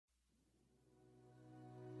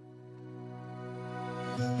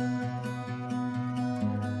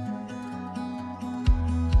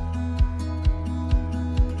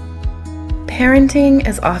Parenting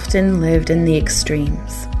is often lived in the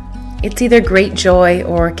extremes. It's either great joy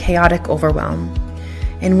or chaotic overwhelm.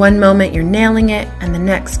 In one moment you're nailing it, and the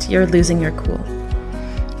next you're losing your cool.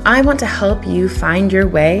 I want to help you find your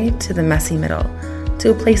way to the messy middle,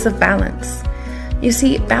 to a place of balance. You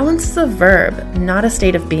see, balance is a verb, not a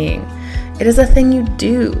state of being. It is a thing you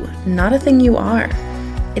do, not a thing you are.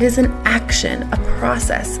 It is an action, a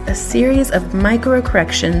process, a series of micro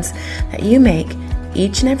corrections that you make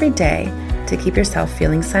each and every day to keep yourself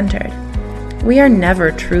feeling centered. We are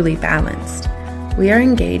never truly balanced. We are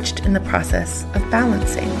engaged in the process of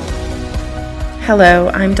balancing. Hello,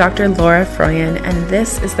 I'm Dr. Laura Froyen, and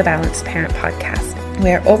this is the Balanced Parent Podcast,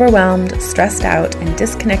 where overwhelmed, stressed out, and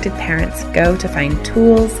disconnected parents go to find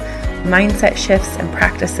tools, mindset shifts, and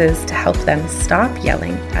practices to help them stop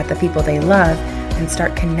yelling at the people they love and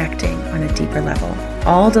start connecting on a deeper level,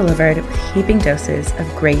 all delivered with heaping doses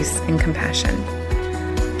of grace and compassion.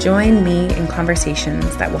 Join me in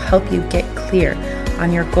conversations that will help you get clear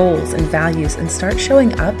on your goals and values and start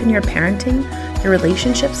showing up in your parenting, your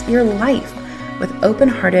relationships, your life with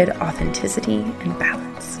open-hearted authenticity and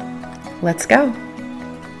balance. Let's go.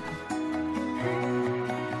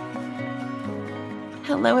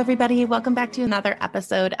 Hello, everybody. Welcome back to another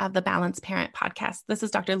episode of the Balanced Parent Podcast. This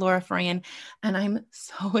is Dr. Laura Froyen, and I'm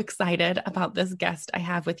so excited about this guest I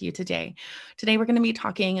have with you today. Today, we're going to be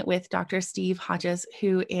talking with Dr. Steve Hodges,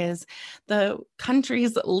 who is the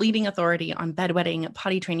country's leading authority on bedwetting,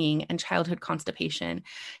 potty training, and childhood constipation.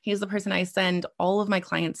 He's the person I send all of my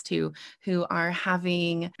clients to who are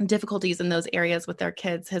having difficulties in those areas with their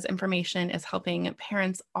kids. His information is helping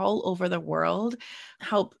parents all over the world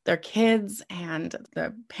help their kids and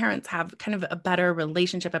the parents have kind of a better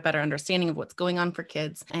relationship, a better understanding of what's going on for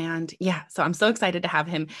kids. And so I'm so excited to have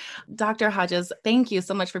him. Dr. Hodges, thank you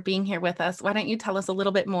so much for being here with us. Why don't you tell us a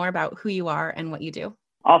little bit more about who you are and what you do?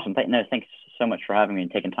 Awesome. Thanks so much for having me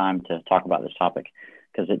and taking time to talk about this topic,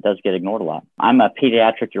 because it does get ignored a lot. I'm a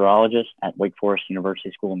pediatric urologist at Wake Forest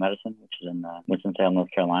University School of Medicine, which is in Winston-Salem,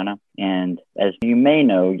 North Carolina. And as you may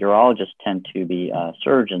know, urologists tend to be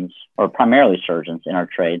surgeons, or primarily surgeons in our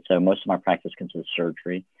trade. So most of my practice consists of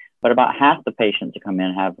surgery. But about half the patients that come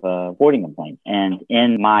in have voiding complaints. And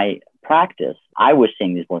in my practice, I was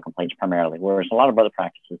seeing these void complaints primarily, whereas a lot of other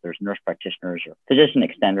practices, there's nurse practitioners or physician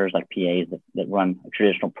extenders like PAs that run a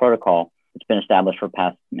traditional protocol. It's been established for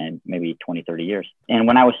past maybe 20, 30 years. And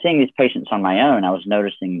when I was seeing these patients on my own, I was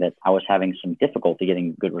noticing that I was having some difficulty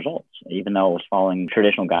getting good results, even though I was following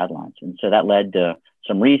traditional guidelines. And so that led to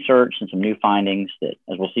some research and some new findings that,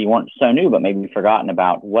 as we'll see, weren't so new, but maybe forgotten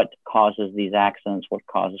about what causes these accidents, what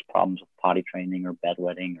causes problems with potty training or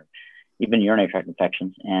bedwetting or even urinary tract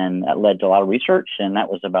infections. And that led to a lot of research. And that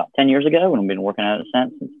was about 10 years ago, and we've been working at it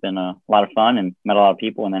since. It's been a lot of fun and met a lot of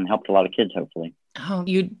people and then helped a lot of kids, hopefully. Oh,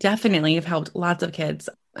 you definitely have helped lots of kids.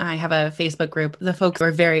 I have a Facebook group. The folks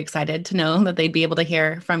were very excited to know that they'd be able to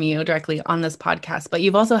hear from you directly on this podcast. But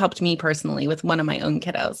you've also helped me personally with one of my own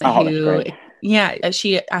kiddos who,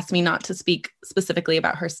 she asked me not to speak specifically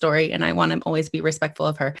about her story, and I want to always be respectful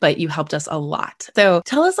of her, but you helped us a lot. So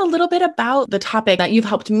tell us a little bit about the topic that you've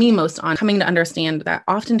helped me most on, coming to understand that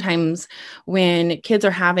oftentimes when kids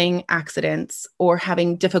are having accidents or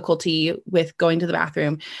having difficulty with going to the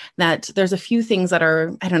bathroom, that there's a few things that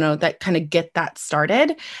are, that kind of get that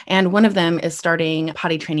started. And one of them is starting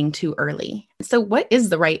potty training too early. So what is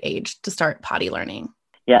the right age to start potty learning?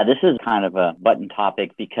 Yeah, this is kind of a button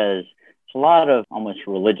topic because a lot of almost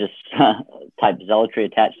religious type zealotry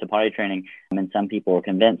attached to potty training. And some people are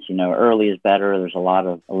convinced, early is better. There's a lot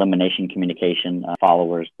of elimination communication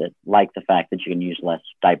followers that like the fact that you can use less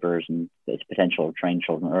diapers and it's potential to train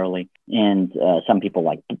children early. And some people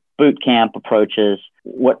like boot camp approaches.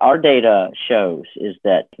 What our data shows is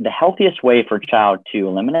that the healthiest way for a child to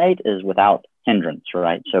eliminate is without hindrance,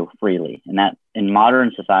 right? So freely. And that in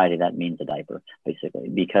modern society, that means a diaper, basically,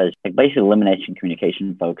 because basically elimination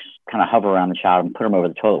communication folks kind of hover around the child and put them over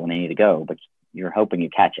the toilet when they need to go, but you're hoping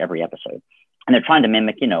you catch every episode. And they're trying to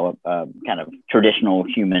mimic, kind of traditional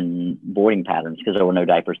human voiding patterns because there were no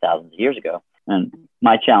diapers thousands of years ago. And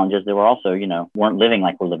my challenge is they were also, weren't living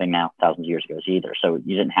like we're living now thousands of years ago either. So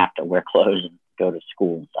you didn't have to wear clothes and go to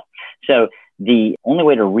school and stuff. So the only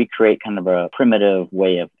way to recreate kind of a primitive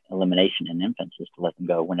way of elimination in infants is to let them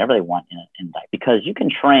go whenever they want in diaper. Because you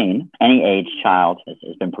can train any age child, as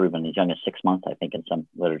has been proven as young as 6 months, I think, in some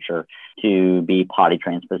literature, to be potty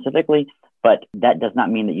trained specifically. But that does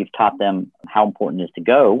not mean that you've taught them how important it is to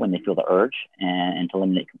go when they feel the urge and to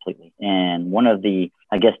eliminate completely. And one of the,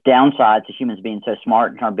 downsides to humans being so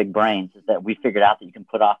smart and our big brains is that we figured out that you can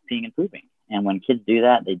put off peeing and pooping. And when kids do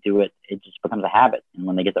that, they do it. It just becomes a habit. And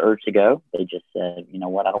when they get the urge to go, they just say, you know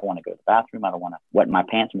what? I don't want to go to the bathroom. I don't want to wet my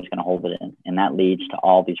pants. I'm just going to hold it in. And that leads to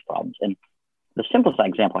all these problems. And the simplest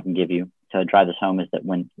example I can give you to drive this home is that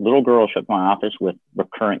when little girls show up to my office with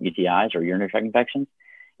recurrent UTIs or urinary tract infections,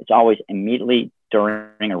 it's always immediately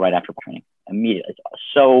during or right after training. Immediately. It's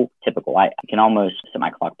so typical. I can almost set my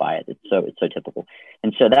clock by it. It's so typical.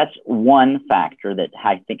 And so that's one factor that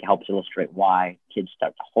I think helps illustrate why kids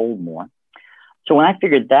start to hold more. So when I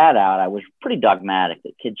figured that out, I was pretty dogmatic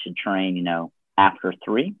that kids should train, after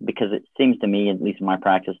 3, because it seems to me, at least in my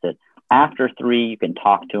practice, that after 3, you can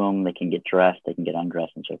talk to them, they can get dressed, they can get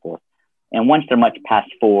undressed and so forth. And once they're much past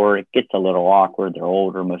 4, it gets a little awkward. They're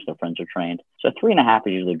older. Most of their friends are trained. So 3.5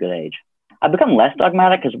 is usually a good age. I've become less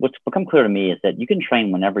dogmatic because what's become clear to me is that you can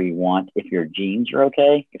train whenever you want if your genes are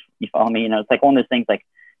okay. If you follow me, it's like one of those things like,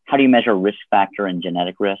 how do you measure risk factor and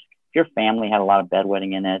genetic risk? If your family had a lot of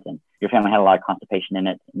bedwetting in it and your family had a lot of constipation in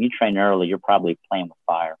it, and you train early, you're probably playing with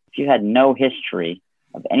fire. If you had no history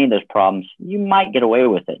of any of those problems, you might get away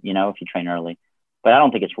with it, if you train early. But I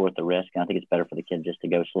don't think it's worth the risk. And I think it's better for the kids just to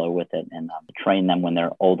go slow with it and train them when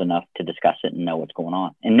they're old enough to discuss it and know what's going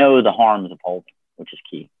on and know the harms of holding, which is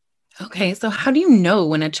key. Okay. So how do you know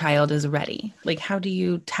when a child is ready? Like, how do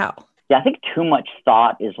you tell? Yeah, I think too much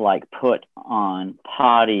thought is put on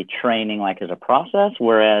potty training as a process,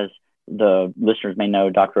 whereas the listeners may know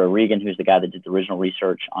Dr. O'Regan, who's the guy that did the original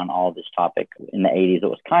research on all of this topic in the 80s. It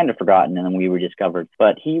was kind of forgotten and then we rediscovered.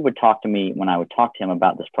 But he would talk to me when I would talk to him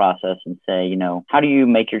about this process and say, how do you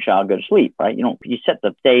make your child go to sleep, right? You set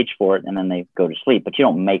the stage for it and then they go to sleep, but you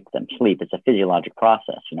don't make them sleep. It's a physiologic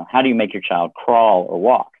process. How do you make your child crawl or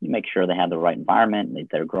walk? You make sure they have the right environment,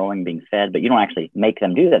 they're growing, being fed, but you don't actually make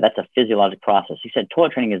them do that. That's a physiologic process. He said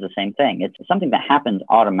toilet training is the same thing. It's something that happens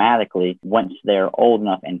automatically once they're old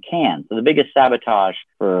enough and can. So the biggest sabotage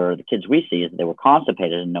for the kids we see is that they were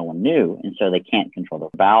constipated and no one knew. And so they can't control their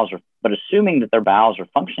bowels. But assuming that their bowels are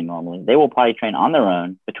functioning normally, they will potty train on their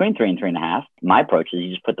own between 3 and 3.5. My approach is you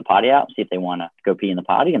just put the potty out, see if they want to go pee in the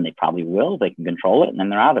potty, and they probably will. They can control it, and then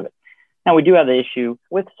they're out of it. Now, we do have the issue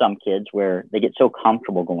with some kids where they get so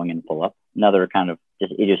comfortable going in pull-up. Another kind of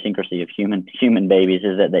just idiosyncrasy of human babies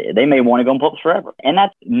is that they may want to go in pull-ups forever. And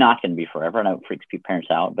that's not going to be forever. I know it freaks parents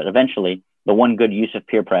out, but eventually the one good use of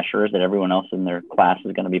peer pressure is that everyone else in their class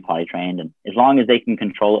is going to be potty trained. And as long as they can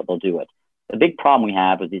control it, they'll do it. The big problem we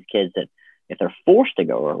have with these kids that if they're forced to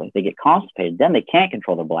go early, they get constipated, then they can't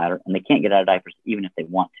control their bladder and they can't get out of diapers even if they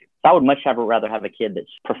want to. So I would much rather have a kid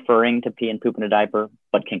that's preferring to pee and poop in a diaper,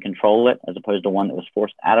 but can control it, as opposed to one that was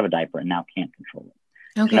forced out of a diaper and now can't control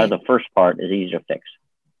it. Okay. The first part is easier to fix.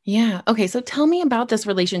 Yeah. Okay. So tell me about this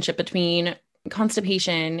relationship between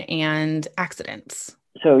constipation and accidents.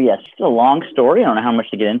 So yes, it's a long story. I don't know how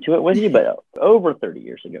much to get into it with you, but over 30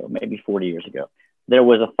 years ago, maybe 40 years ago, there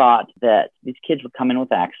was a thought that these kids would come in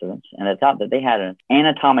with accidents and they thought that they had an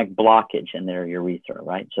anatomic blockage in their urethra,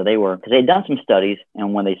 right? So because they'd done some studies,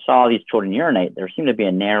 and when they saw these children urinate, there seemed to be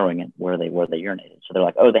a narrowing in where they urinated. So they're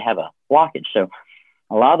like, oh, they have a blockage. So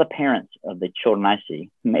a lot of the parents of the children I see,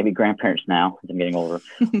 maybe grandparents now, as I'm getting older,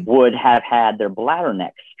 would have had their bladder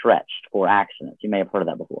neck stretched for accidents. You may have heard of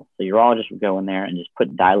that before. So urologists would go in there and just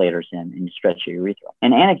put dilators in and stretch your urethra.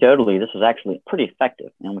 And anecdotally, this was actually pretty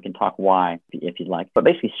effective. And we can talk why if you'd like. But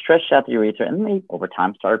basically stretched out the urethra, and they over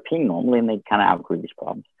time started peeing normally, and they kind of outgrew these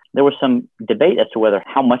problems. There was some debate as to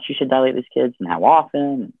how much you should dilate these kids and how often.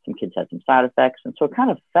 And some kids had some side effects. And so it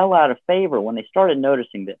kind of fell out of favor when they started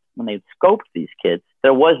noticing that when they scoped these kids,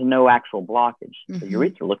 there was no actual blockage. The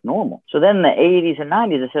urethra looked normal. So then in the 80s and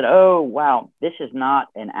 90s, they said, oh, wow, this is not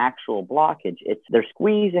an actual blockage. They're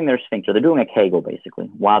squeezing their sphincter. They're doing a Kegel, basically,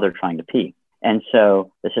 while they're trying to pee. And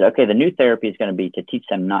so they said, okay, the new therapy is going to be to teach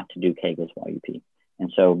them not to do Kegels while you pee.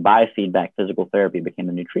 And so biofeedback physical therapy became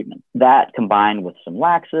the new treatment. That combined with some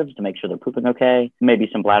laxatives to make sure they're pooping okay, maybe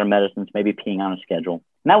some bladder medicines, maybe peeing on a schedule.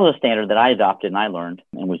 And that was a standard that I adopted and I learned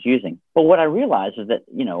and was using. But what I realized is that,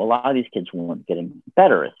 a lot of these kids weren't getting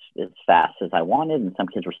better as fast as I wanted. And some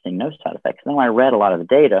kids were seeing no side effects. And then when I read a lot of the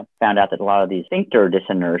data, found out that a lot of these sphincter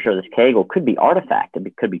dysinertia, this Kegel, could be artifact.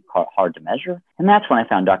 It could be hard to measure. And that's when I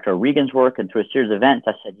found Dr. O'Regan's work. And through a series of events,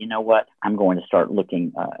 I said, you know what? I'm going to start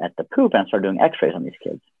looking at the poop, and I started doing x-rays on these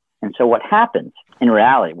kids. And so what happens in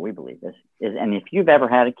reality, what we believe is, and if you've ever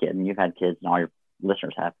had a kid, and you've had kids and all your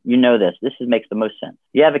listeners have, this makes the most sense.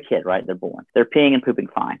 You have a kid, right? They're born. They're peeing and pooping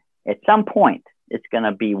fine. At some point, it's going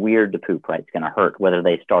to be weird to poop, right? It's going to hurt, whether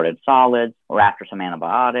they started solids or after some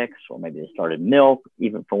antibiotics, or maybe they started milk.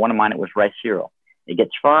 Even for one of mine, it was rice cereal. It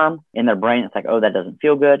gets firm in their brain. It's like, oh, that doesn't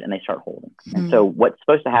feel good. And they start holding. And so what's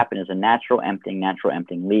supposed to happen is a natural emptying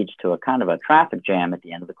leads to a kind of a traffic jam at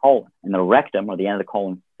the end of the colon. And the rectum, or the end of the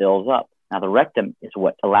colon, fills up. Now, the rectum is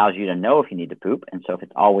what allows you to know if you need to poop. And so if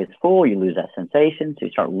it's always full, you lose that sensation. So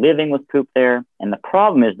you start living with poop there. And the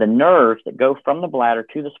problem is the nerves that go from the bladder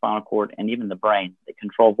to the spinal cord and even the brain that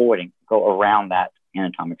control voiding go around that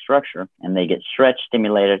anatomic structure, and they get stretched,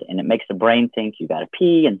 stimulated, and it makes the brain think you got to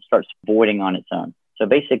pee and starts voiding on its own. So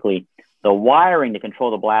basically, the wiring to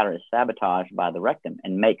control the bladder is sabotaged by the rectum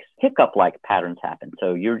and makes hiccup-like patterns happen.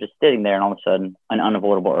 So you're just sitting there and all of a sudden an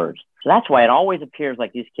unavoidable urge. So that's why it always appears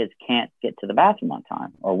like these kids can't get to the bathroom on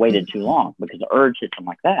time or waited too long because the urge hits them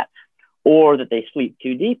like that. Or that they sleep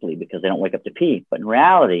too deeply because they don't wake up to pee. But in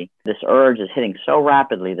reality, this urge is hitting so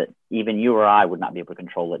rapidly that even you or I would not be able to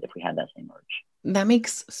control it if we had that same urge. That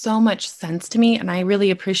makes so much sense to me. And I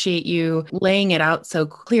really appreciate you laying it out so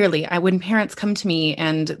clearly. When parents come to me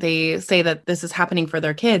and they say that this is happening for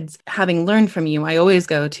their kids, having learned from you, I always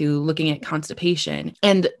go to looking at constipation.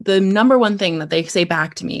 And the number one thing that they say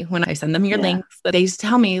back to me when I send them your links, that they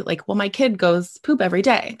tell me like, well, my kid goes poop every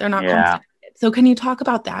day. They're not constipated. So can you talk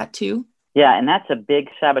about that too? Yeah, and that's a big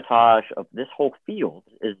sabotage of this whole field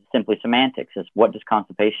is simply semantics. Is what does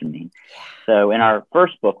constipation mean? So in our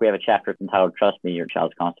first book, we have a chapter entitled Trust Me, Your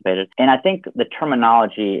Child's Constipated. And I think the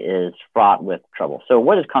terminology is fraught with trouble. So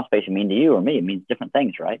what does constipation mean to you or me? It means different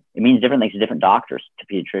things, right? It means different things to different doctors, to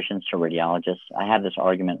pediatricians, to radiologists. I have this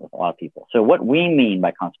argument with a lot of people. So what we mean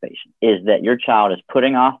by constipation is that your child is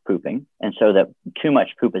putting off pooping, and so that too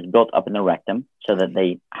much poop is built up in the rectum so that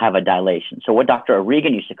they have a dilation. So what Dr.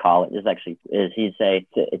 O'Regan used to call it is he'd say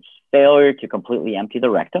it's failure to completely empty the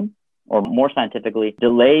rectum, or more scientifically,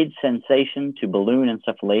 delayed sensation to balloon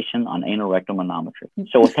encephalation on anal rectal manometry.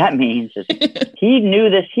 So what that means is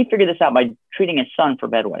he figured this out by treating his son for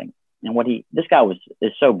bedwetting. And this guy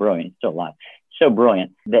is so brilliant, he's still alive, so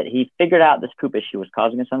brilliant that he figured out this poop issue was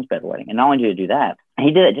causing his son's bedwetting. And not only did he do that, he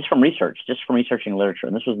did it just from researching literature.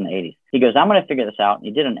 And this was in the 80s. He goes, I'm going to figure this out. And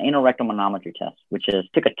he did an anal rectal manometry test, which is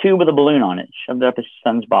took a tube with a balloon on it, shoved it up his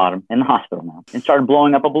son's bottom in the hospital now, and started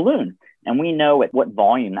blowing up a balloon. And we know at what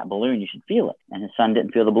volume that balloon, you should feel it. And his son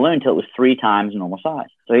didn't feel the balloon until it was 3 times normal size.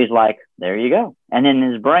 So he's like, there you go. And in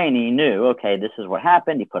his brain, he knew, okay, this is what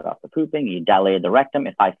happened. He put off the pooping. He dilated the rectum.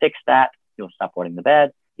 If I fix that, he'll stop wetting the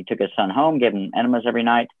bed. He took his son home, gave him enemas every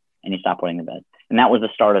night, and he stopped wetting the bed. And that was the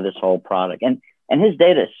start of this whole product. And his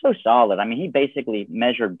data is so solid. I mean, he basically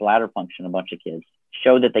measured bladder function, a bunch of kids,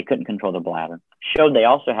 showed that they couldn't control their bladder, showed they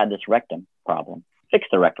also had this rectum problem, fixed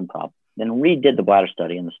the rectum problem, then redid the bladder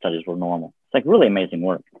study, and the studies were normal. It's like really amazing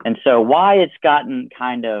work. And so why it's gotten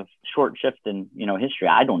kind of short shift in, history,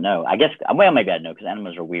 I don't know. I guess, well, maybe I know because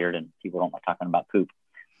enemas are weird and people don't like talking about poop.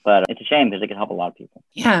 But it's a shame because it can help a lot of people.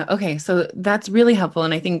 Yeah. Okay. So that's really helpful.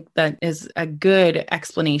 And I think that is a good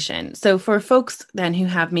explanation. So for folks then who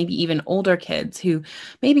have maybe even older kids who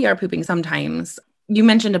maybe are pooping sometimes, you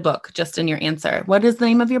mentioned a book just in your answer. What is the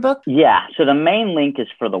name of your book? Yeah. So the main link is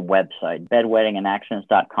for the website,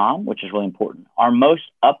 bedwettingandaccidents.com, which is really important. Our most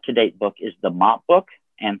up-to-date book is the Mop Book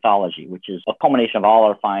Anthology, which is a culmination of all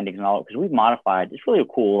our findings and all, because we've modified. It's really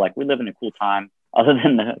cool. Like we live in a cool time. Other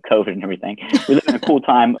than the COVID and everything, we live in a cool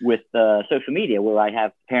time with social media where I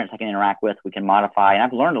have parents I can interact with, we can modify, and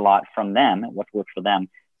I've learned a lot from them, what works for them.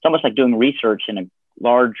 It's almost like doing research in a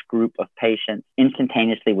large group of patients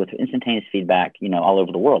instantaneously with instantaneous feedback, all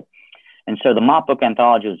over the world. And so the Mop Book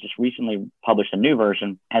Anthology was just recently published, a new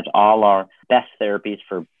version, has all our best therapies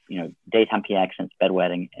for daytime pee accidents,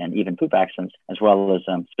 bedwetting, and even poop accidents, as well as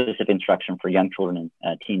specific instruction for young children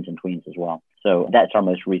and teens and tweens as well. So that's our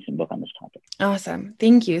most recent book on this topic. Awesome.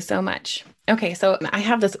 Thank you so much. Okay. So I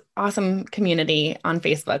have this awesome community on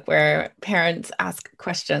Facebook where parents ask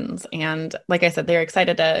questions. And like I said, they're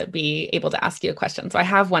excited to be able to ask you a question. So I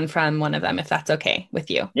have one from one of them, if that's okay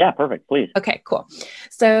with you. Yeah, perfect. Please. Okay, cool.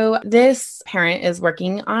 So this parent is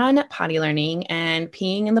working on potty learning and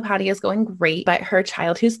peeing in the potty is going great, but her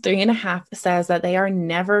child who's 3.5 says that they are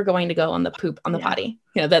never going to go on the poop on the potty.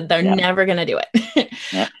 That they're never going to do it.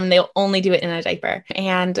 And they'll only do it in a diaper.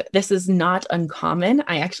 And this is not uncommon.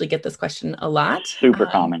 I actually get this question a lot. Super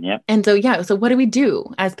common. Yeah. And so, so what do we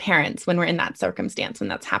do as parents when we're in that circumstance, when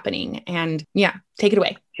that's happening? And take it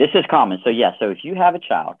away. This is common. So if you have a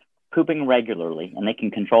child pooping regularly and they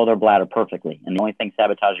can control their bladder perfectly, and the only thing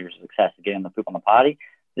sabotaging your success is getting them to poop on the potty,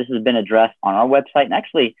 this has been addressed on our website. And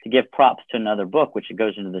actually, to give props to another book, which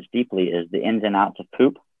goes into this deeply, is The Ins and Outs of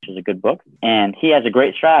Poop, which is a good book. And he has a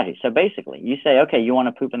great strategy. So basically, you say, okay, you want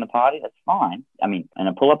to poop in the potty? That's fine. In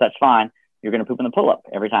a pull-up, that's fine. You're going to poop in the pull-up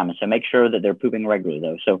every time. And so make sure that they're pooping regularly,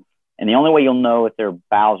 though. So And the only way you'll know if their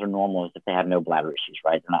bowels are normal is if they have no bladder issues,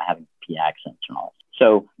 right? They're not having pee accents and all.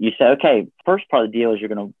 So you say, okay, first part of the deal is you're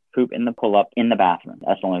going to poop in the pull-up in the bathroom.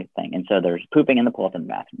 That's the only thing. And so there's pooping in the pull-up in the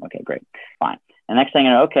bathroom. Okay, great. Fine. The next thing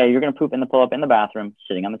you know, okay, you're going to poop in the pull-up in the bathroom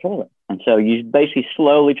sitting on the toilet. And so you basically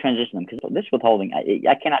slowly transition them, because this withholding,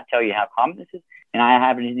 I cannot tell you how common this is. And I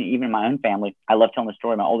have it even in my own family. I love telling the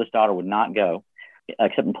story. My oldest daughter would not go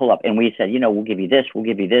except in pull up. And we said, we'll give you this, we'll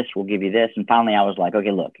give you this, we'll give you this. And finally I was like,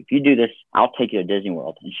 okay, look, if you do this, I'll take you to Disney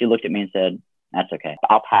World. And she looked at me and said, that's okay,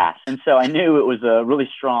 I'll pass. And so I knew it was a really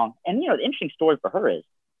strong, and the interesting story for her is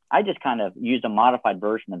I just kind of used a modified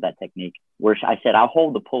version of that technique where I said, I'll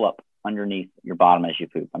hold the pull up underneath your bottom as you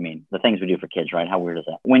poop. I mean, the things we do for kids, right? How weird is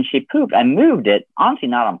that? When she pooped, I moved it, honestly,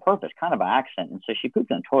 not on purpose, kind of by accident. And so she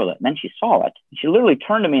pooped in the toilet, and then she saw it. She literally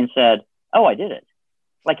turned to me and said, oh, I did it.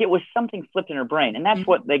 Like it was something flipped in her brain. And that's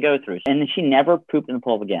what they go through. And then she never pooped in the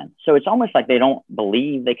pull-up again. So it's almost like they don't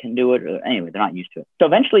believe they can do it. Or anyway, they're not used to it. So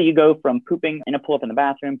eventually you go from pooping in a pull-up in the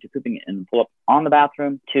bathroom to pooping in the pull-up on the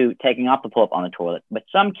bathroom to taking off the pull-up on the toilet. But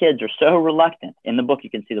some kids are so reluctant. In the book,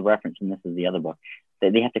 you can see the reference, and this is the other book,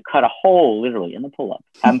 that they have to cut a hole literally in the pull-up,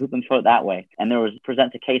 have them poop in the toilet that way. And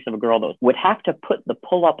presents a case of a girl that would have to put the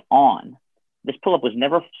pull-up on. This pull-up was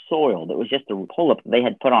never soiled. It was just a pull-up they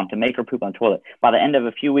had put on to make her poop on the toilet. By the end of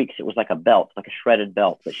a few weeks, it was like a belt, like a shredded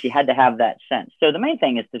belt. But she had to have that sense. So the main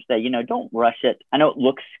thing is to say, don't rush it. I know it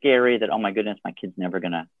looks scary that, oh my goodness, my kid's never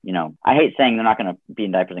going to, I hate saying they're not going to be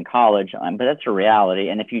in diapers in college, but that's a reality.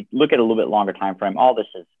 And if you look at a little bit longer time frame, all this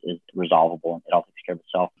is resolvable, and it all takes care of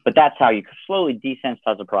itself. But that's how you slowly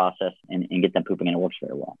desensitize the process and get them pooping, and it works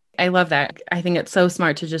very well. I love that. I think it's so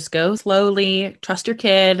smart to just go slowly, trust your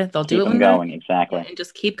kid. They'll do it when they're going. Exactly. And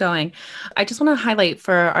just keep going. I just want to highlight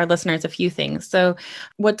for our listeners a few things. So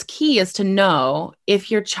what's key is to know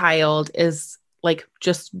if your child is like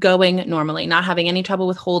just going normally, not having any trouble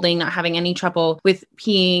with holding, not having any trouble with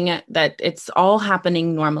peeing, that it's all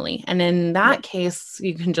happening normally. And in that case,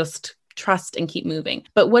 you can just trust and keep moving.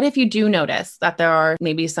 But what if you do notice that there are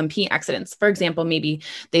maybe some pee accidents? For example, maybe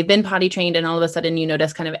they've been potty trained and all of a sudden you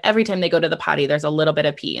notice kind of every time they go to the potty, there's a little bit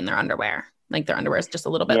of pee in their underwear. Like their underwear is just a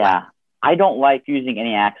little bit. Yeah. I don't like using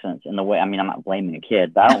any accents in the way, I'm not blaming a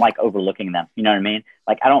kid, but I don't like overlooking them. You know what I mean?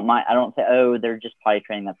 Like, I don't mind. I don't say, oh, they're just potty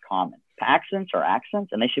training. That's common. Accents are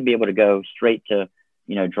accents, and they should be able to go straight to,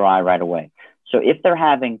 dry right away. So if they're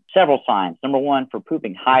having several signs, number one, for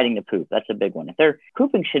pooping, hiding the poop, that's a big one. If they're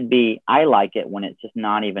pooping should be, I like it when it's just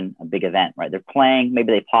not even a big event, right? They're playing,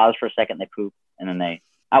 maybe they pause for a second, they poop, and then I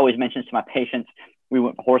always mention to my patients, we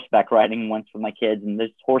went horseback riding once with my kids, and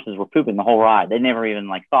those horses were pooping the whole ride. They never even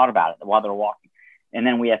thought about it while they were walking. And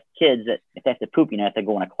then we have kids that if they have to poop, if they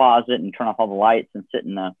go in a closet and turn off all the lights and sit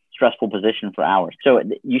in a stressful position for hours. So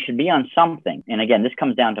you should be on something. And again, this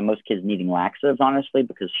comes down to most kids needing laxatives, honestly,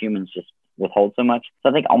 because humans just withhold so much. So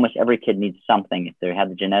I think almost every kid needs something if they have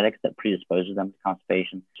the genetics that predisposes them to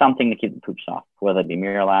constipation, something to keep the poop soft, whether it be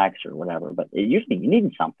Miralax or whatever. But usually you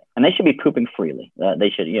need something. And they should be pooping freely. They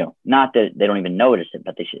should, not that they don't even notice it,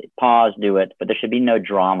 but they should pause, do it. But there should be no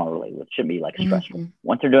drama really. It should be like stressful. Mm-hmm.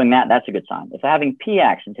 Once they're doing that, that's a good sign. If they're having pee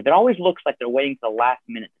actions, if it always looks like they're waiting for the last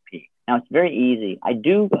minute to pee. Now, it's very easy. I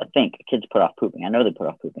do think kids put off pooping. I know they put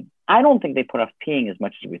off pooping. I don't think they put off peeing as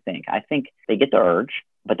much as we think. I think they get the urge,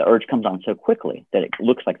 but the urge comes on so quickly that it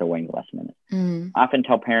looks like they're waiting the last minute. Mm. I often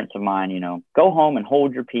tell parents of mine, go home and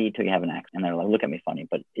hold your pee till you have an accident. And they're like, look at me funny,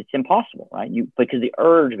 but it's impossible, right? Because the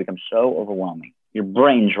urge becomes so overwhelming. Your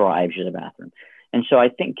brain drives you to the bathroom. And so I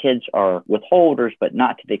think kids are withholders, but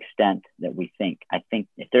not to the extent that we think. I think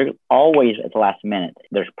if they're always at the last minute,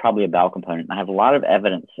 there's probably a bowel component. I have a lot of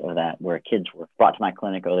evidence of that where kids were brought to my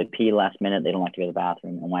clinic, they pee last minute, they don't like to go to the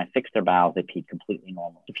bathroom. And when I fixed their bowels, they peed completely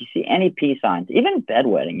normal. If you see any pee signs, even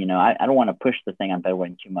bedwetting, I don't want to push the thing on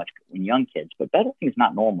bedwetting too much when young kids, but bedwetting is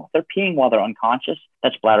not normal. If they're peeing while they're unconscious,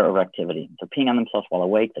 that's bladder overactivity. If they're peeing on themselves while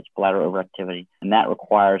awake, that's bladder overactivity. And that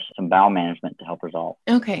requires some bowel management to help resolve.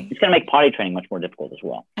 Okay. It's going to make potty training much more difficult as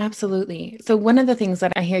well. Absolutely. So one of the things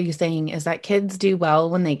that I hear you saying is that kids do well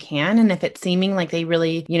when they can. And if it's seeming like they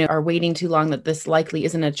really, are waiting too long, that this likely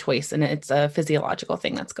isn't a choice and it's a physiological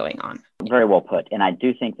thing that's going on. Very well put. And I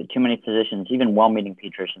do think that too many physicians, even well-meaning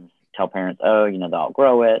pediatricians, tell parents, they'll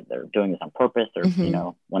outgrow it. They're doing this on purpose. They're,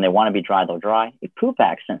 when they want to be dry, they'll dry. With poop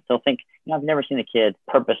accents, they'll think, I've never seen a kid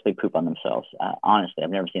purposely poop on themselves. Honestly, I've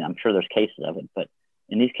never seen, I'm sure there's cases of it, but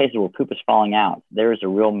in these cases where poop is falling out, there is a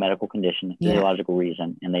real medical condition, physiological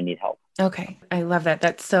reason, and they need help. Okay. I love that.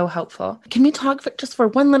 That's so helpful. Can we talk just for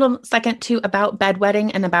one little second too about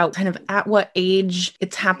bedwetting and about kind of at what age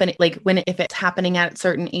it's happening, like if it's happening at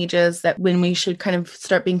certain ages, that when we should kind of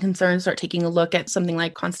start being concerned, start taking a look at something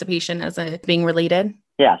like constipation as being related?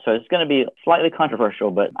 Yeah, so it's going to be slightly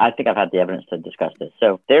controversial, but I think I've had the evidence to discuss this.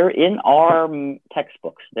 So there in our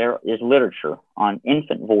textbooks, there is literature on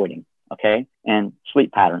infant voiding, okay, and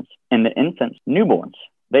sleep patterns. And the infants, newborns,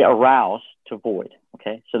 they arouse to void,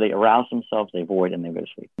 okay? So they arouse themselves, they void, and they go to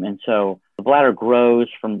sleep. And so the bladder grows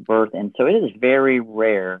from birth, and so it is very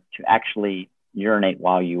rare to actually urinate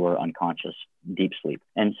while you are unconscious, deep sleep.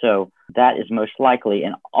 And so that is most likely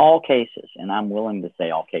in all cases, and I'm willing to say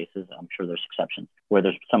all cases, I'm sure there's exceptions, where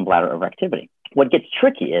there's some bladder overactivity. What gets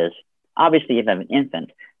tricky is, obviously, if you have an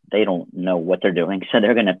infant, they don't know what they're doing, so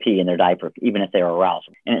they're going to pee in their diaper, even if they're aroused.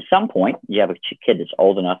 And at some point, you have a kid that's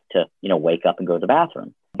old enough to, wake up and go to the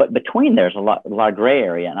bathroom. But between there's a lot of gray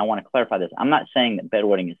area, and I want to clarify this. I'm not saying that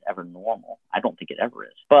bedwetting is ever normal. I don't think it ever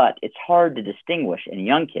is. But it's hard to distinguish in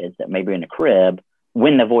young kids that may be in a crib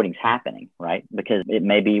when the voiding's happening, right? Because it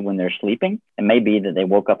may be when they're sleeping. It may be that they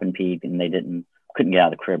woke up and peed and they couldn't get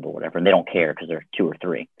out of the crib or whatever, and they don't care because they're 2 or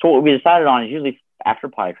 3. So what we decided on is usually after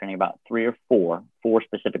potty training, about 3 or 4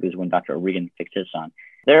 specifically is when Dr. O'Regan fixed his son.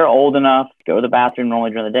 They're old enough to go to the bathroom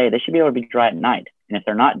normally during the day. They should be able to be dry at night. And if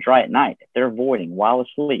they're not dry at night, if they're voiding while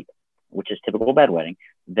asleep, which is typical bedwetting,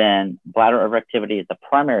 then bladder overactivity is the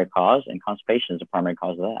primary cause, and constipation is the primary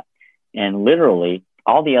cause of that. And literally,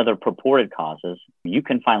 all the other purported causes, you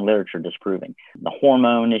can find literature disproving. The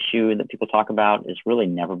hormone issue that people talk about has really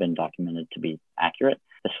never been documented to be accurate.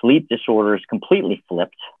 The sleep disorder is completely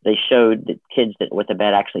flipped. They showed that kids that with the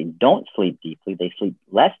bed actually don't sleep deeply. They sleep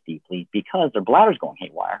less deeply because their bladder's going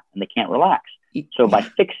haywire and they can't relax. So by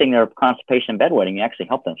fixing their constipation and bedwetting, you actually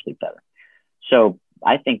help them sleep better. So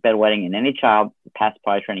I think bedwetting in any child past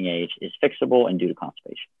potty training age is fixable and due to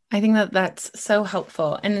constipation. I think that that's so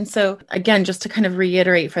helpful. And so again, just to kind of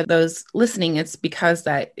reiterate for those listening, it's because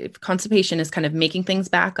that if constipation is kind of making things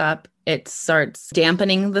back up, it starts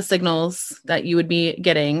dampening the signals that you would be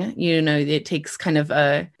getting. It takes kind of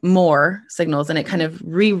more signals and it kind of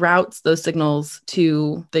reroutes those signals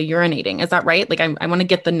to the urinating. Is that right? Like I want to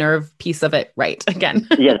get the nerve piece of it right again.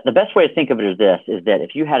 Yeah, the best way to think of it is that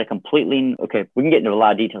if you had okay, we can get into a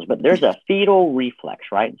lot of details, but there's a fetal reflex,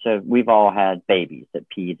 right? So we've all had babies that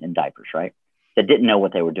peed in diapers, right? That didn't know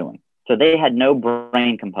what they were doing. So they had no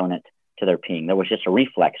brain component to their peeing. There was just a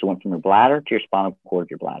reflex. It went from your bladder to your spinal cord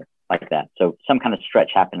to your bladder, like that. So some kind of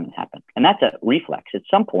stretch happened. And that's a reflex. At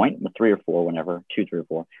some point, with 3 or 4, whenever, 2, 3 or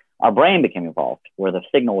 4, our brain became involved, where the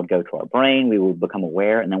signal would go to our brain, we would become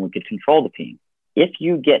aware, and then we could control the peeing. If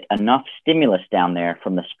you get enough stimulus down there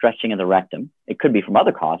from the stretching of the rectum, it could be from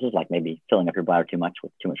other causes, like maybe filling up your bladder too much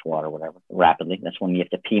with too much water or whatever, rapidly. That's when you have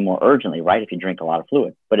to pee more urgently, right? If you drink a lot of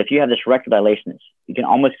fluid. But if you have this rectal dilation, you can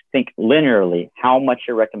almost think linearly how much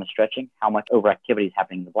your rectum is stretching, how much overactivity is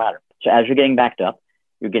happening in the bladder. So as you're getting backed up,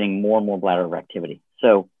 you're getting more and more bladder overactivity.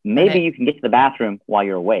 So maybe you can get to the bathroom while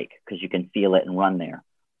you're awake because you can feel it and run there.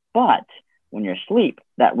 But when you're asleep,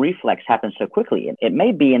 that reflex happens so quickly. It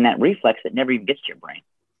may be in that reflex that never even gets to your brain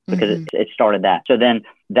because it started that. So then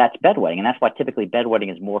that's bedwetting. And that's why typically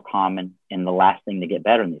bedwetting is more common and the last thing to get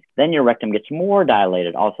better in these. Then your rectum gets more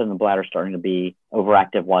dilated. All of a sudden the bladder's starting to be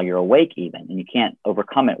overactive while you're awake even. And you can't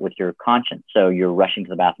overcome it with your conscience. So you're rushing to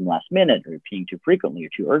the bathroom last minute or you're peeing too frequently or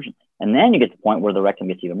too urgently. And then you get to the point where the rectum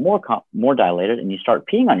gets even more dilated and you start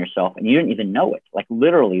peeing on yourself and you didn't even know it. Like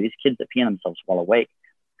literally these kids that pee on themselves while awake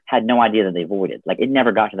had no idea that they voided. Like it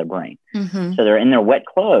never got to their brain. So they're in their wet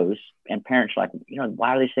clothes and parents are like, why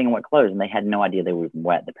are they sitting in wet clothes? And they had no idea they were even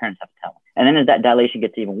wet. The parents have to tell them. And then as that dilation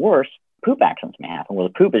gets even worse, poop accidents may happen where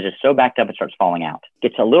the poop is just so backed up it starts falling out.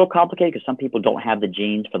 Gets a little complicated because some people don't have the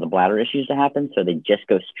genes for the bladder issues to happen. So they just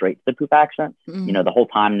go straight to the poop accident. The whole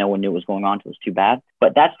time no one knew what was going on until it was too bad.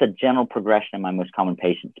 But that's the general progression of my most common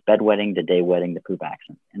patients: bedwetting to day wetting to poop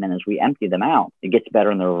accidents. And then as we empty them out, it gets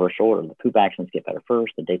better in the reverse order. The poop accidents get better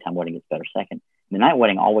first. The daytime wetting gets better second. The night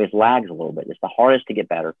wetting always lags a little bit. It's the hardest to get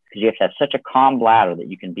better because you have to have such a calm bladder that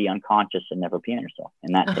you can be unconscious and never pee on yourself.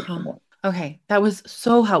 And that takes some work. Okay, that was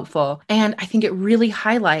so helpful. And I think it really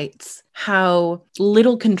highlights how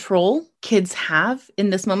little control kids have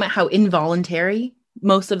in this moment, how involuntary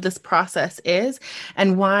most of this process is,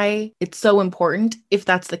 and why it's so important, if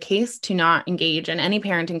that's the case, to not engage in any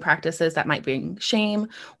parenting practices that might bring shame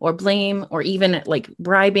or blame or even like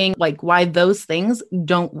bribing, like why those things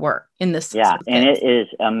don't work in this. Yeah. And it is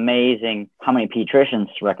amazing how many pediatricians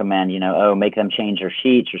recommend, make them change their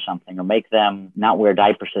sheets or something, or make them not wear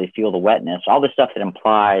diapers so they feel the wetness, all the stuff that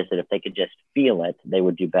implies that if they could just feel it, they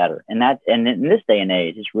would do better. And in this day and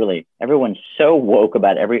age, it's really, everyone's so woke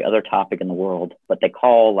about every other topic in the world, but they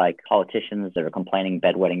call like politicians that are complaining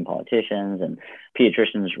bedwetting politicians and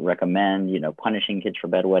Pediatricians recommend, punishing kids for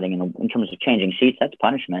bedwetting. And in terms of changing sheets, that's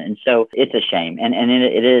punishment. And so it's a shame. And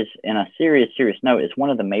it is, in a serious note, it's one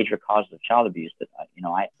of the major causes of child abuse that,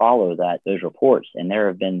 I follow those reports. And there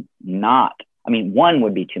have been one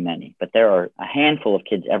would be too many, but there are a handful of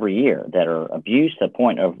kids every year that are abused to the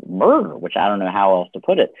point of murder, which I don't know how else to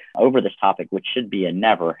put it, over this topic, which should be a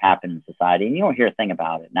never happen in society. And you don't hear a thing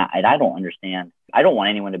about it. Now, I don't understand. I don't want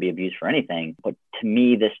anyone to be abused for anything, but to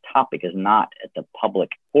me, this topic is not at the public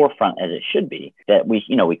forefront as it should be. That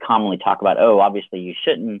we commonly talk about, obviously you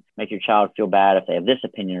shouldn't make your child feel bad if they have this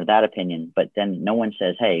opinion or that opinion, but then no one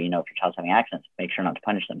says, hey, if your child's having accidents, make sure not to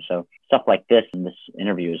punish them. So stuff like this in this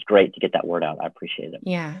interview is great to get that word out. I appreciate it.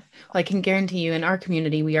 Yeah. Well, I can guarantee you in our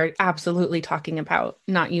community, we are absolutely talking about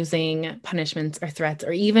not using punishments or threats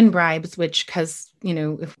or even bribes, because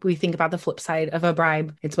if we think about the flip side of a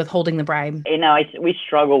bribe, it's withholding the bribe. We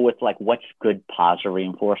struggle with what's good positive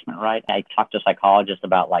reinforcement, right? I talked to a psychologist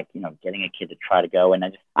about getting a kid to try to go.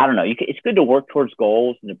 And I don't know, it's good to work towards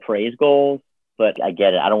goals and to praise goals, but I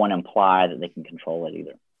get it. I don't want to imply that they can control it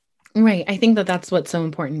either. Right. I think that that's what's so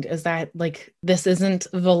important, is that this isn't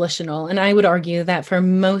volitional. And I would argue that for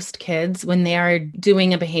most kids, when they are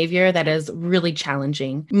doing a behavior that is really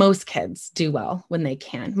challenging, most kids do well when they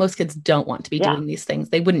can. Most kids don't want to be doing these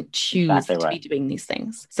things. They wouldn't choose to be doing these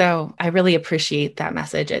things. So I really appreciate that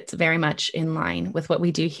message. It's very much in line with what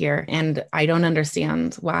we do here. And I don't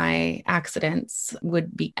understand why accidents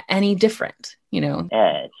would be any different.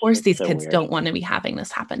 Of course, these kids don't want to be having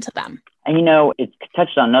this happen to them. And, it's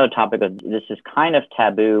touched on another topic of this is kind of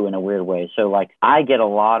taboo in a weird way. So I get a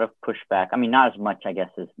lot of pushback. Not as much, I guess,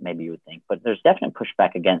 as maybe you would think, but there's definite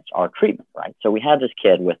pushback against our treatment, right? So we have this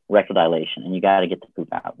kid with rectal dilation and you got to get the poop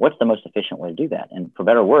out. What's the most efficient way to do that? And for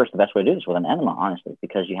better or worse, the best way to do this with an enema, honestly,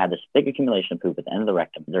 because you have this big accumulation of poop at the end of the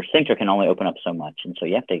rectum. Their sphincter can only open up so much. And so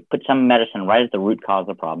you have to put some medicine right at the root cause of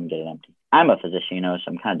the problem, get it empty. I'm a physician, so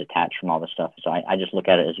I'm kind of detached from all this stuff. So I just look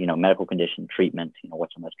at it as, medical condition, treatment,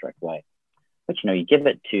 what's the most direct way. But, you give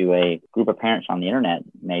it to a group of parents on the internet,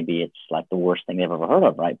 maybe it's the worst thing they've ever heard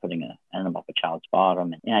of, right? Putting an enema up a child's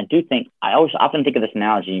bottom. And I often think of this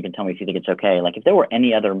analogy, you can tell me if you think it's okay. If there were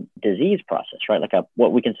any other disease process, right?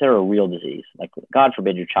 What we consider a real disease, God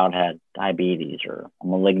forbid your child had diabetes or a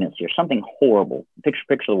malignancy or something horrible. Picture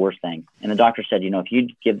the worst thing. And the doctor said, if you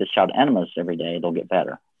give this child enemas every day, they'll get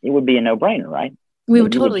better. It would be a no-brainer, right? We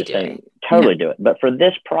would totally do it. Totally do it. But for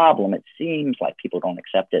this problem, it seems like people don't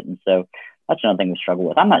accept it. And so that's another thing we struggle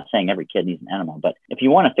with. I'm not saying every kid needs an enema, but if you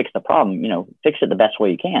want to fix the problem, fix it the best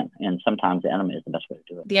way you can. And sometimes the enema is the best way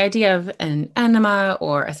to do it. The idea of an enema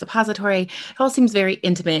or a suppository, it all seems very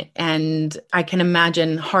intimate, and I can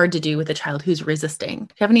imagine hard to do with a child who's resisting. Do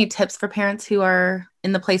you have any tips for parents who are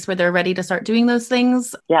in the place where they're ready to start doing those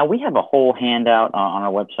things? Yeah, we have a whole handout on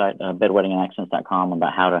our website, bedwettingandaccidents.com,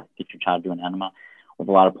 about how to get your child to do an enema, with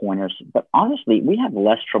a lot of pointers. But honestly, we have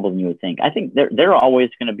less trouble than you would think. I think there are always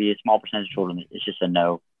going to be a small percentage of children that it's just a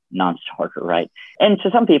non-starter, right? And to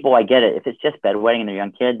some people, I get it. If it's just bedwetting and they're a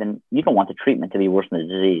young kid, then you don't want the treatment to be worse than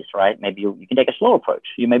the disease, right? Maybe you can take a slow approach.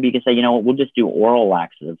 Maybe you can say, we'll just do oral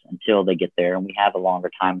laxatives until they get there and we have a longer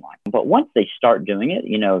timeline. But once they start doing it,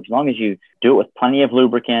 as long as you do it with plenty of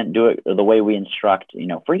lubricant, do it the way we instruct,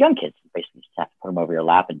 for young kids, basically just have to put them over your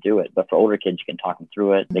lap and do it. But for older kids, you can talk them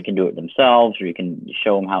through it. They can do it themselves, or you can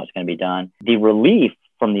show them how it's going to be done. The relief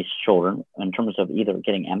from these children in terms of either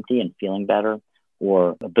getting empty and feeling better,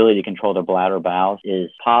 or ability to control their bladder or bowels,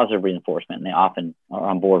 is positive reinforcement. And they often are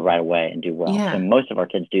on board right away and do well. Yeah. So most of our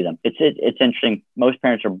kids do them. It's interesting. Most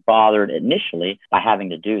parents are bothered initially by having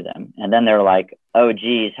to do them. And then they're like, oh,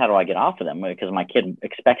 geez, how do I get off of them? Because my kid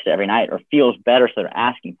expects it every night or feels better, so they're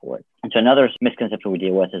asking for it. And so another misconception we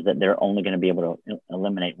deal with is that they're only going to be able to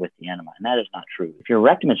eliminate with the enema. And that is not true. If your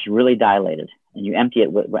rectum is really dilated and you empty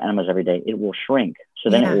it with enemas every day, it will shrink. So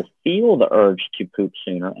then it will feel the urge to poop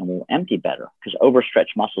sooner and will empty better, because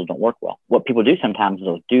overstretched muscles don't work well. What people do sometimes is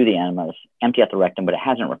they'll do the enemas, empty out the rectum, but it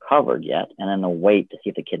hasn't recovered yet. And then they'll wait to see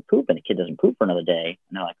if the kid poop, and the kid doesn't poop for another day.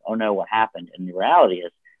 And they're like, oh no, what happened? And the reality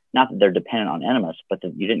is not that they're dependent on enemas, but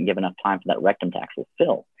that you didn't give enough time for that rectum to actually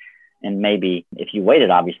fill. And maybe if you waited,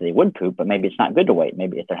 obviously they would poop, but maybe it's not good to wait.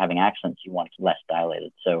 Maybe if they're having accidents, you want it less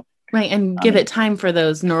dilated. So right, and give it time for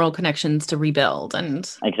those neural connections to rebuild and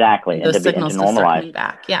exactly, those and signals to to start normalize. coming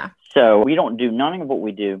back. Yeah. So none of what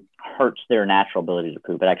we do hurts their natural ability to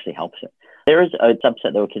poop. It actually helps it. There is a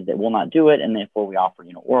subset, though, of kids that will not do it, and therefore we offer,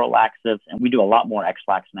 oral laxatives, and we do a lot more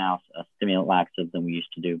X-Lax now, stimulant laxatives, than we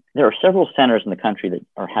used to do. There are several centers in the country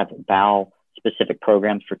that have bowel specific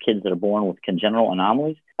programs for kids that are born with congenital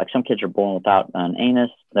anomalies. Like some kids are born without an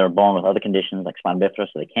anus. They're born with other conditions like spina bifida,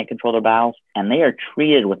 so they can't control their bowels. And they are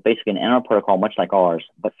treated with basically an enteral protocol, much like ours,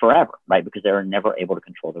 but forever, right? Because they're never able to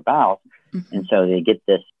control their bowels. Mm-hmm. And so they get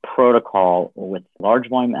this protocol with large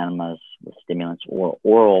volume enemas, with stimulants, or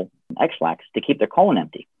oral X-Lax to keep their colon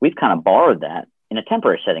empty. We've kind of borrowed that in a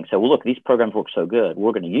temporary setting. So, well, look, these programs work so good,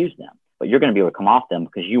 we're going to use them. But you're going to be able to come off them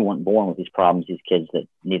because you weren't born with these problems these kids that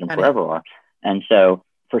need them forever are. And so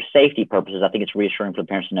for safety purposes, I think it's reassuring for the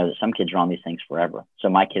parents to know that some kids are on these things forever. So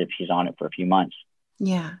my kid, if she's on it for a few months.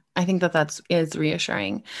 Yeah, I think that is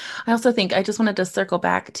reassuring. I also think I just wanted to circle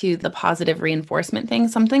back to the positive reinforcement thing.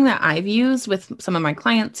 Something that I've used with some of my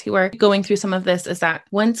clients who are going through some of this is that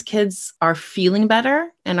once kids are feeling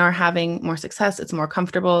better and are having more success, it's more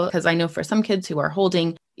comfortable. Because I know for some kids who are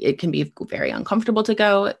holding, it can be very uncomfortable to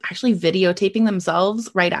go. Actually videotaping themselves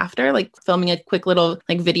right after, like filming a quick little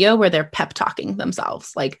like video where they're pep talking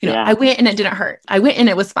themselves. Like, I went and it didn't hurt. I went and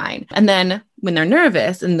it was fine. And then when they're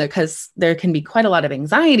nervous and because there can be quite a lot of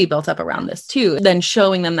anxiety built up around this too, then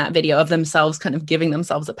showing them that video of themselves kind of giving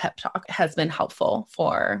themselves a pep talk has been helpful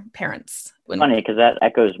for parents. Funny, because that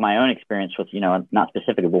echoes my own experience with, not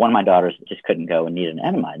specifically, but one of my daughters just couldn't go and needed an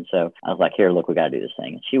enema. And so I was like, here, look, we got to do this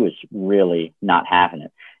thing. And she was really not having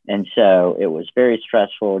it. And so it was very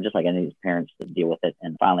stressful, just like any of these parents that deal with it.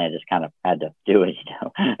 And finally, I just kind of had to do it,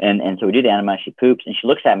 And so we do the enema, she poops, and she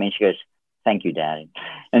looks at me and she goes, "Thank you, Daddy."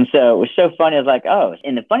 And so it was so funny. I was like, oh.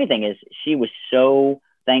 And the funny thing is, she was so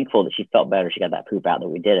thankful that she felt better. She got that poop out, that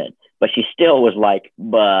we did it. But she still was like,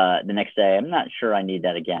 but the next day, I'm not sure I need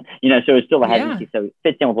that again. So it's still a hesitancy. So it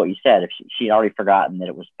fits in with what you said. If she'd already forgotten that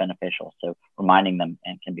it was beneficial. So reminding them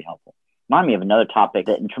can be helpful. Remind me of another topic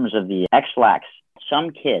that in terms of the X-Lax,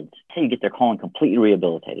 some kids, say you get their colon completely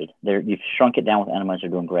rehabilitated. You've shrunk it down with enemas, they're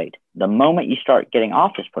doing great. The moment you start getting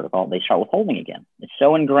off this protocol, they start withholding again. It's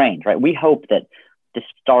so ingrained, right? We hope that this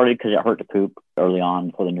started because it hurt to poop early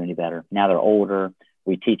on before they knew any better. Now they're older.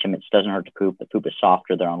 We teach them it doesn't hurt to poop. The poop is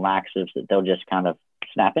softer. They're on laxatives, that they'll just kind of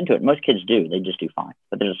snap into it. Most kids do. They just do fine.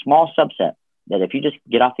 But there's a small subset that if you just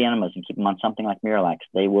get off the enemas and keep them on something like Miralax,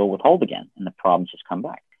 they will withhold again, and the problems just come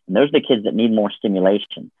back. And those are the kids that need more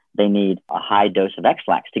stimulation. They need a high dose of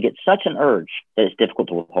X-Lax to get such an urge that it's difficult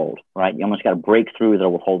to withhold, right? You almost got to break through their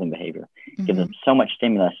withholding behavior. Mm-hmm. Give them so much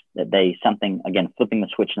stimulus that flipping the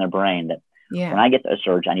switch in their brain that when I get this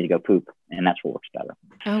urge, I need to go poop. And that's what works better.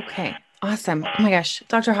 Okay. Awesome. Oh my gosh,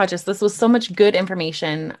 Dr. Hodges, this was so much good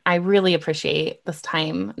information. I really appreciate this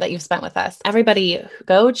time that you've spent with us. Everybody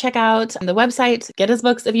go check out the website, get his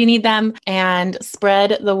books if you need them, and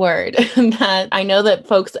spread the word. That I know that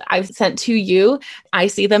folks I've sent to you, I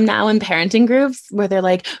see them now in parenting groups where they're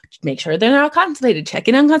like, make sure they're not constipated, check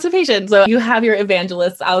in on constipation. So you have your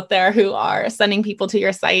evangelists out there who are sending people to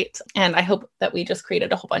your site. And I hope that we just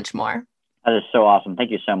created a whole bunch more. That is so awesome.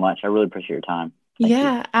 Thank you so much. I really appreciate your time. Thank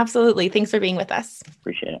you. Absolutely. Thanks for being with us.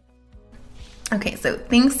 Appreciate it. Okay, so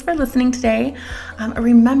thanks for listening today.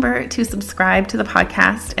 Remember to subscribe to the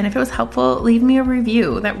podcast. And if it was helpful, leave me a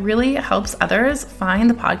review. That really helps others find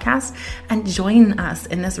the podcast and join us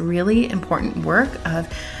in this really important work of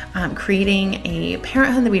creating a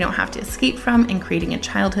parenthood that we don't have to escape from and creating a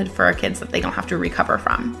childhood for our kids that they don't have to recover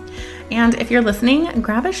from. And if you're listening,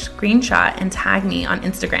 grab a screenshot and tag me on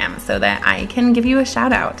Instagram so that I can give you a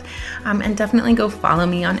shout out. And definitely go follow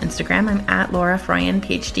me on Instagram. I'm at Laura Froyen,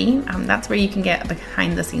 PhD. That's where you can get a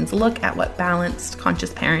behind the scenes look at what balanced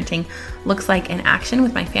conscious parenting looks like in action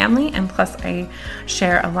with my family. And plus I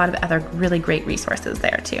share a lot of other really great resources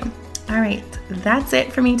there too. All right, that's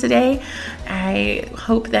it for me today. I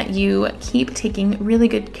hope that you keep taking really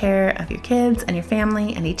good care of your kids and your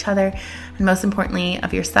family and each other, and most importantly,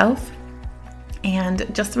 of yourself.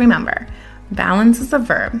 And just remember, balance is a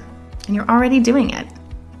verb, and you're already doing it.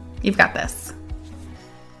 You've got this.